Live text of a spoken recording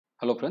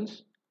Hello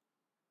friends,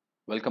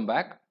 welcome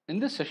back. In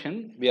this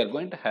session, we are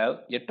going to have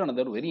yet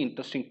another very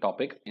interesting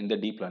topic in the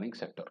deep learning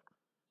sector.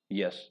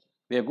 Yes,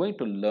 we are going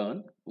to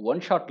learn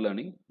one-shot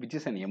learning, which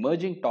is an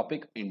emerging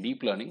topic in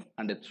deep learning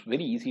and it's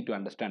very easy to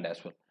understand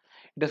as well.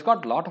 It has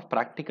got a lot of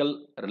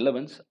practical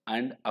relevance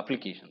and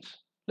applications.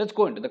 Let's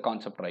go into the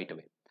concept right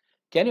away.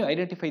 Can you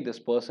identify this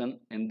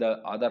person in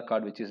the Aadhaar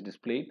card which is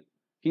displayed?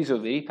 He is a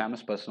very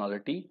famous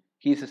personality.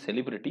 He is a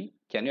celebrity.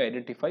 Can you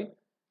identify?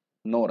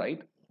 No,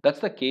 right? That's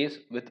the case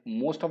with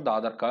most of the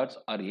Aadhaar cards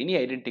or any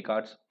identity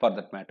cards for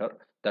that matter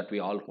that we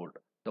all hold.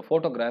 The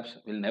photographs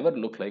will never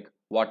look like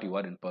what you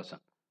are in person.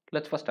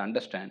 Let's first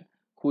understand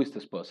who is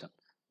this person.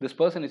 This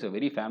person is a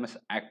very famous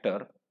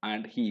actor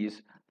and he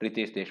is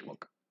Ritesh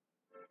Deshmukh.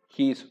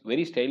 He is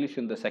very stylish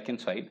in the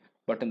second side,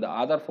 but in the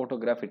other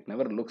photograph it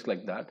never looks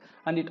like that,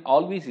 and it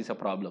always is a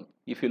problem.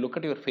 If you look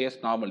at your face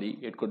normally,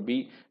 it could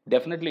be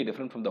definitely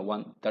different from the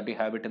one that you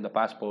have it in the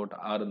passport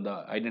or in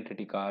the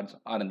identity cards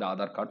or in the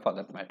Aadhaar card for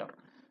that matter.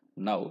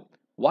 Now,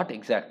 what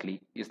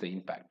exactly is the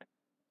impact?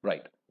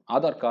 Right.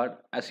 Aadhaar card,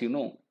 as you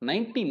know,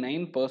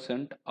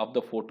 99% of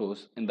the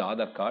photos in the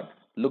Aadhaar card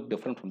look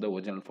different from the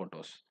original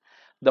photos.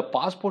 The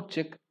passport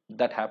check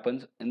that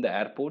happens in the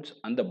airports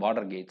and the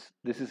border gates,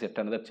 this is yet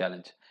another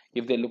challenge.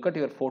 If they look at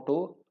your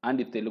photo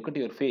and if they look at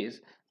your face,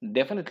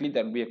 definitely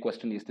there will be a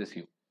question, is this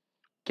you?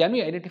 Can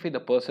we identify the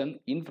person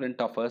in front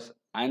of us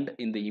and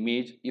in the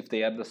image if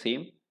they are the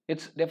same?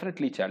 It's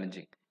definitely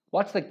challenging.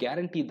 What's the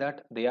guarantee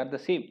that they are the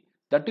same?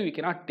 That too, we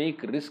cannot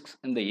take risks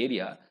in the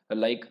area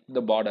like the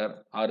border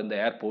or in the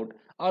airport,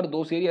 or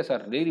those areas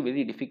are very,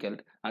 very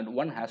difficult and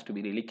one has to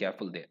be really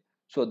careful there.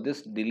 So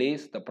this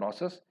delays the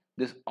process.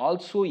 This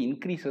also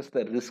increases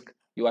the risk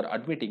you are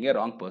admitting a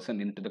wrong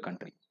person into the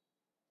country.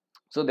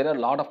 So there are a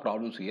lot of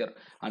problems here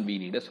and we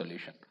need a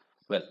solution.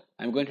 Well,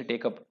 I'm going to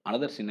take up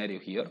another scenario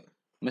here.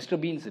 Mr.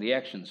 Bean's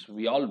reactions,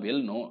 we all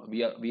know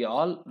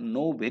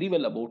very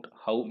well about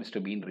how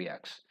Mr. Bean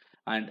reacts,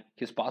 and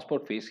his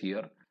passport face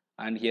here,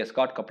 and he has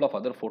got a couple of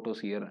other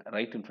photos here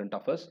right in front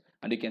of us,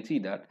 and you can see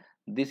that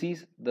this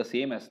is the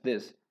same as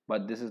this,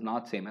 but this is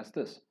not same as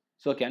this.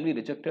 So can we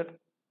reject it?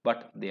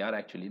 But they are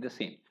actually the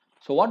same.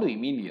 So what do we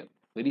mean here?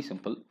 Very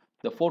simple.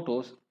 The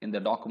photos in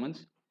the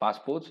documents,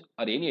 passports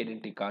or any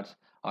identity cards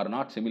are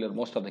not similar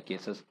most of the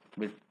cases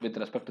with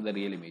respect to the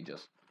real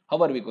images.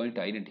 How are we going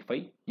to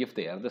identify if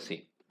they are the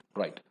same?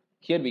 Right.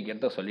 Here we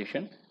get the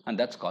solution, and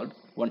that's called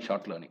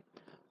one-shot learning.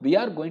 We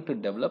are going to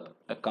develop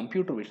a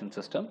computer vision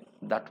system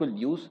that will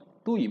use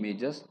two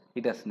images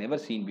it has never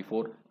seen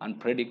before and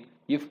predict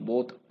if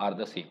both are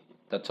the same.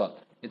 That's all.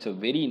 It's a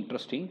very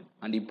interesting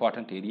and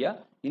important area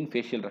in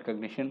facial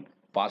recognition,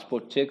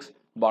 passport checks,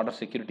 border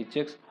security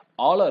checks,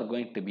 all are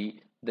going to be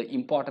the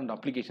important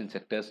application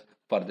sectors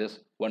for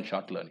this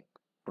one-shot learning.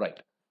 Right.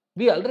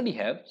 We already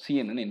have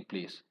CNN in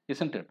place,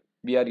 isn't it?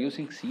 We are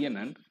using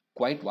CNN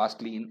quite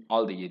vastly in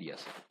all the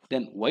areas.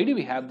 Then why do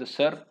we have this,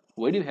 sir?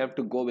 Why do we have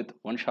to go with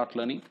one-shot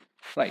learning?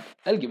 Right,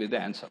 I'll give you the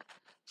answer.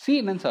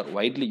 CNNs are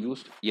widely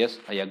used, yes,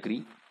 I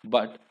agree.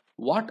 But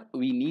what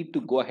we need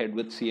to go ahead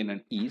with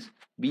CNN is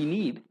we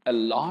need a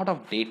lot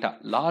of data,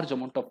 large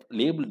amount of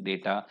labeled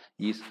data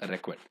is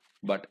required.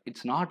 But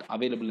it's not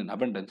available in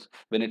abundance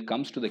when it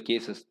comes to the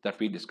cases that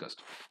we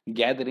discussed.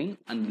 Gathering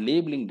and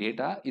labeling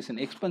data is an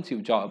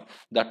expensive job,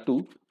 that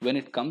too when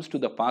it comes to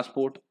the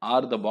passport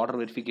or the border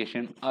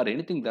verification or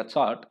anything that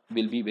sort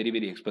will be very,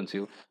 very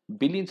expensive.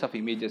 Billions of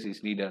images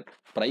is needed,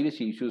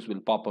 privacy issues will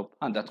pop up,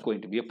 and that's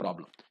going to be a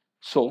problem.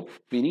 So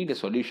we need a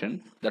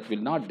solution that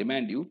will not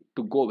demand you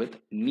to go with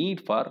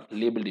need for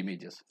labeled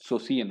images. So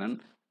CNN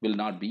will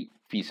not be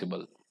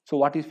feasible. So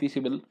what is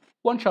feasible?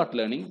 One-shot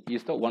learning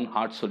is the one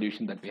hard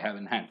solution that we have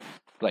in hand.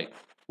 Right.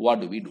 What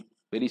do we do?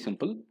 Very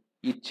simple.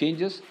 It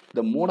changes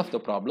the mode of the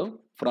problem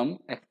from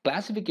a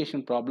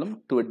classification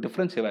problem to a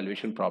difference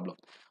evaluation problem.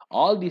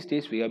 All these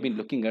days we have been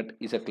looking at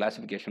is a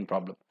classification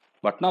problem.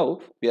 But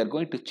now we are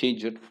going to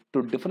change it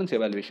to difference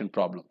evaluation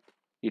problem.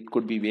 It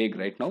could be vague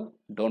right now.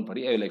 Don't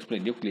worry, I will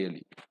explain you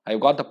clearly. I've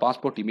got the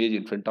passport image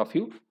in front of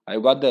you.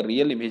 I've got the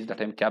real image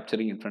that I'm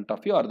capturing in front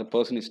of you, or the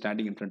person is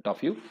standing in front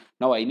of you.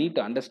 Now I need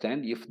to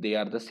understand if they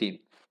are the same.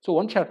 So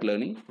one-shot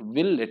learning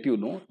will let you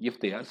know if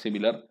they are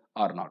similar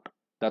or not.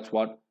 That's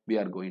what we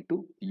are going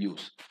to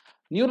use.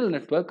 Neural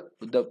network,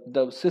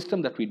 the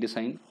system that we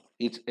design,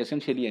 is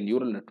essentially a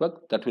neural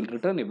network that will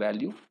return a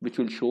value which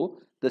will show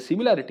the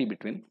similarity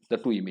between the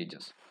two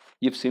images.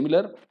 If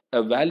similar,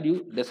 a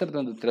value lesser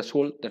than the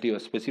threshold that you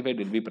have specified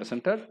will be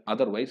presented.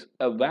 Otherwise,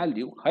 a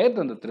value higher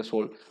than the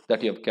threshold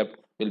that you have kept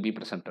will be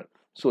presented.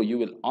 So you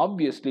will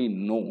obviously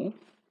know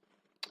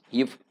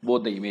if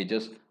both the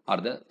images are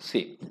the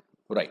same.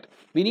 Right.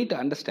 We need to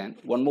understand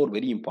one more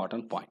very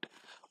important point.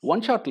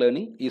 One-shot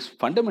learning is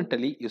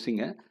fundamentally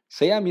using a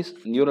Siamese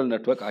neural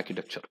network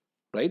architecture.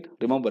 Right.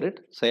 Remember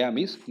it,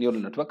 Siamese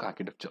neural network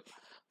architecture.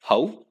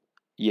 How?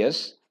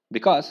 Yes,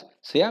 because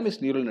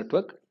Siamese neural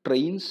network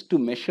trains to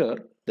measure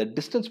the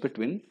distance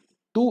between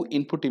two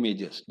input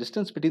images,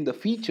 distance between the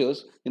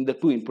features in the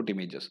two input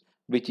images.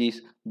 which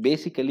is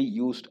basically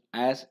used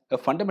as a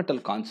fundamental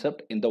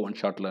concept in the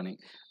one-shot learning.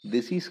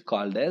 This is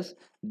called as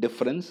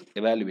difference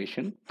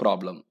evaluation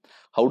problem.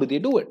 How do they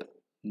do it?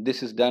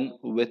 This is done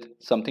with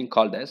something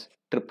called as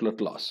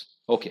triplet loss.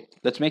 Okay,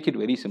 let's make it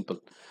very simple.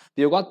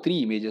 We have got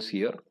three images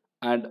here,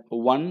 and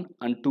 1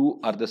 and 2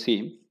 are the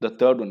same. The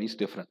third one is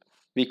different.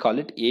 We call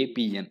it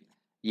APN.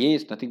 A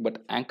is nothing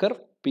but anchor,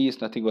 P is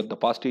nothing but the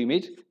positive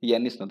image,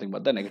 N is nothing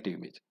but the negative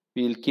image.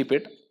 We will keep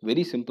it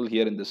very simple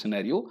here in this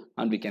scenario,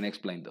 and we can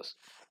explain this.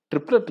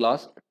 Triplet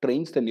loss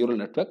trains the neural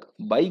network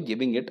by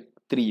giving it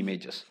three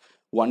images.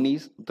 One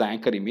is the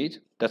anchor image,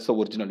 that's the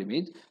original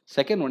image.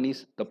 Second one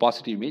is the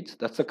positive image,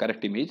 that's the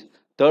correct image.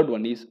 Third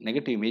one is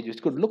negative image,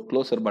 which could look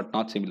closer but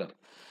not similar.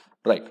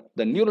 Right,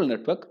 the neural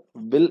network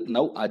will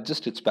now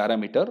adjust its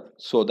parameter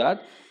so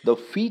that the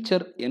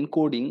feature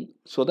encoding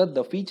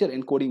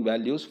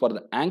values for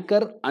the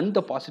anchor and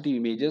the positive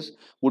images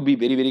would be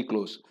very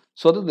close,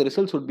 so that the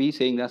results would be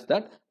saying us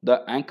that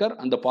the anchor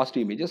and the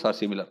positive images are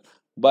similar,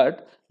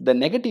 but the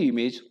negative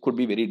image could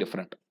be very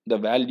different. The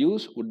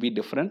values would be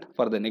different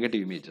for the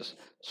negative images.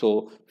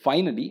 So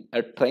finally,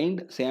 a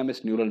trained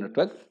CMS neural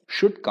network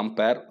should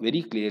compare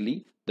very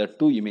clearly the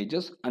two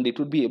images, and it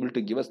would be able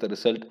to give us the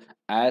result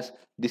as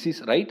this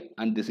is right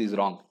and this is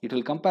wrong. It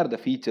will compare the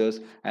features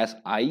as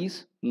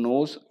eyes,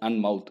 nose and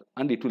mouth,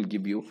 and it will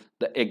give you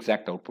the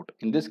exact output.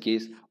 In this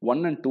case,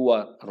 1 and 2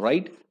 are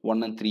right,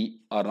 1 and 3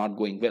 are not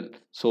going well.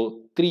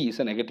 So 3 is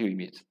a negative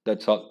image.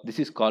 That's all. This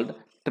is called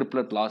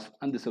triplet loss,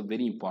 and this is a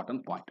very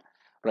important point.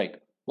 Right.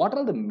 What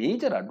are the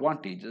major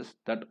advantages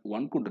that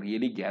one could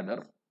really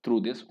gather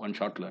through this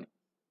one-shot learning?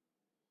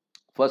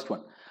 First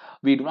one,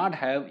 we do not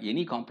have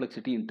any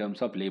complexity in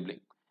terms of labeling.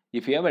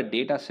 If you have a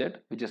data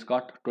set which has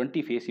got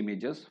 20 face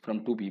images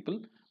from two people,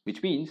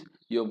 which means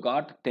you have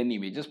got 10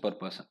 images per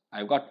person. I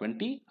have got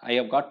 20, I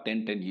have got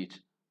 10 each.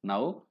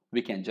 Now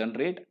we can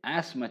generate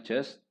as much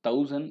as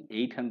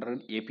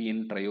 1800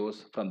 APN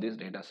trios from this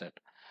data set.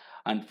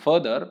 And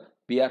further,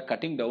 we are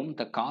cutting down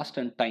the cost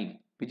and time,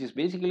 which is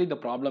basically the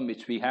problem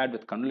which we had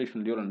with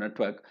convolutional neural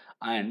network,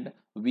 and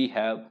we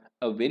have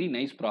a very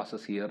nice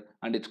process here,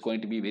 and it's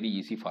going to be very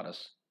easy for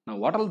us. Now,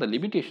 what are the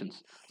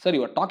limitations? Sir,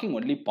 you are talking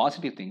only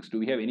positive things. Do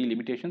we have any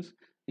limitations?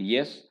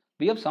 Yes,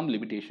 we have some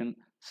limitation.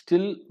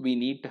 Still, we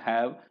need to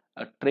have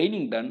a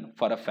training done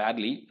for a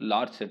fairly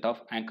large set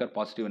of anchor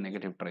positive and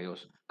negative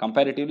trios.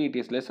 Comparatively, it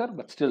is lesser,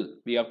 but still,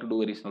 we have to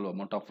do a reasonable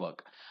amount of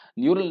work.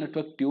 Neural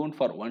network tuned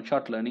for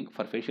one-shot learning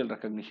for facial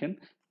recognition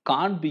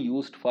can't be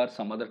used for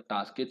some other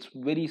task. It's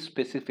very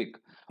specific.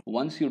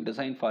 Once you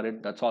design for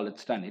it, that's all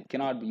it's done. It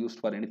cannot be used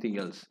for anything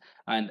else.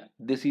 And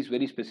this is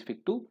very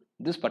specific to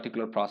this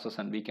particular process,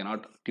 and we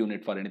cannot tune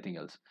it for anything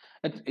else.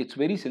 It's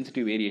very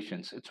sensitive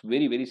variations. It's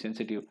very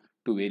sensitive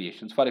to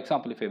variations. For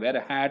example, if I wear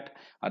a hat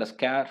or a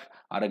scarf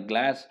or a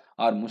glass,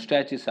 or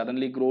mustache is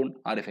suddenly grown,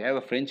 or if I have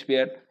a French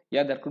beard,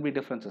 yeah, there could be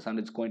differences, and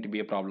it's going to be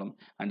a problem,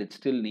 and it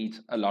still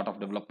needs a lot of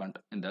development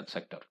in that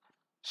sector.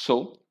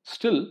 So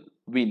still,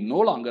 we no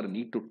longer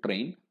need to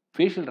train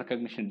facial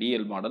recognition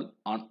DL model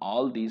on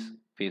all these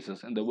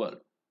faces in the world.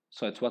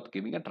 So it's worth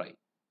giving a try.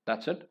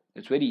 That's it.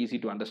 It's very easy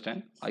to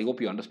understand. I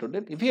hope you understood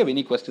it. If you have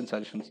any questions,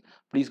 suggestions,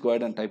 please go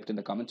ahead and type it in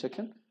the comment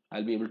section.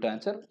 I'll be able to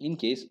answer. In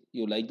case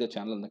you like the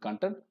channel and the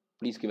content,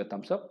 please give a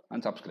thumbs up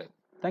and subscribe.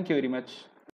 Thank you very much.